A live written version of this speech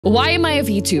Why am I a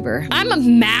VTuber? I'm a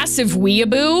massive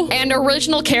weeaboo, and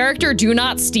original character do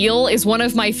not steal is one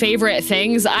of my favorite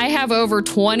things. I have over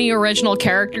 20 original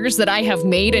characters that I have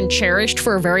made and cherished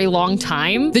for a very long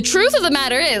time. The truth of the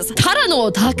matter is, ただの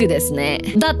オタクです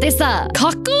ね。だってさ、か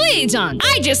っこいいじゃん.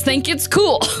 I just think it's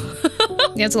cool.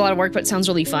 Yeah, it's a lot of work, but it sounds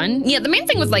really fun. Yeah, the main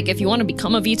thing with like, if you want to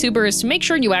become a VTuber is to make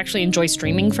sure you actually enjoy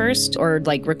streaming first, or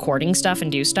like recording stuff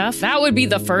and do stuff. That would be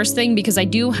the first thing, because I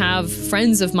do have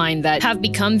friends of mine that have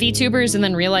become VTubers and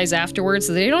then realize afterwards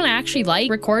that they don't actually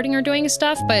like recording or doing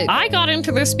stuff, but I got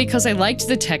into this because I liked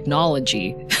the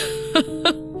technology.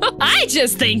 I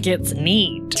just think it's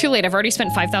neat. Too late, I've already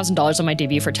spent $5,000 on my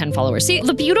debut for 10 followers. See,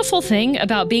 the beautiful thing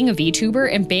about being a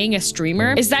VTuber and being a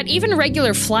streamer is that even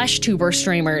regular FlashTuber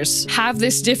streamers have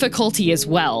this difficulty as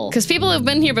well. Because people have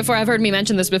been here before, I've heard me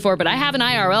mention this before, but I have an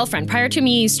IRL friend. Prior to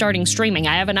me starting streaming,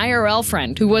 I have an IRL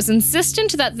friend who was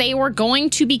insistent that they were going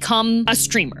to become a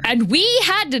streamer. And we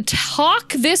had to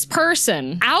talk this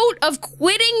person out of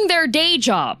quitting their day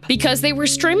job because they were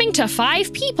streaming to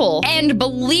 5 people and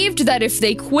believed that if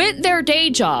they quit their day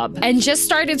job and just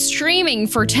started streaming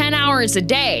for 10 hours a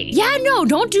day. Yeah, no,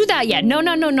 don't do that yet. No.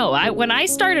 When I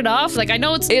started off, like, I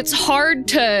know it's hard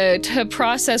to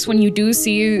process when you do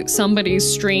see somebody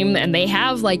stream and they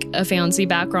have like a fancy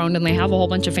background and they have a whole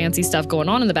bunch of fancy stuff going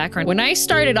on in the background. When I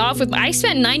started off with, I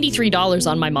spent $93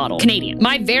 on my model, Canadian.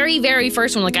 My very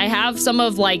first one, like I have some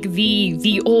of like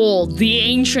the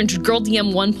ancient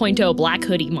GirlDM 1.0 black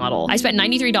hoodie model. I spent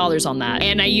 $93 on that,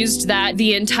 and I used that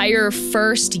the entire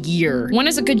first year. One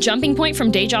is a good jumping point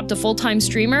from day job to full-time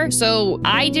streamer. So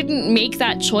I didn't make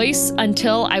that choice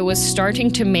until I was starting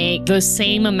to make the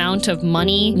same amount of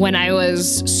money when I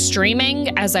was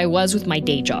streaming as I was with my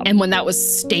day job, and when that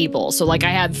was stable. So like I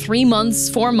had 3 months,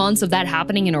 4 months of that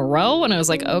happening in a row, and I was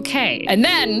like, okay. And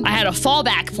then I had a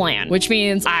fallback plan, which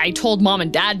means I told mom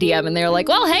and dad DM, and they're like,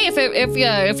 well, hey,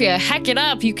 if you heck it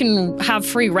up, you can have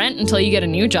free rent until you get a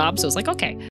new job. So it's like, okay.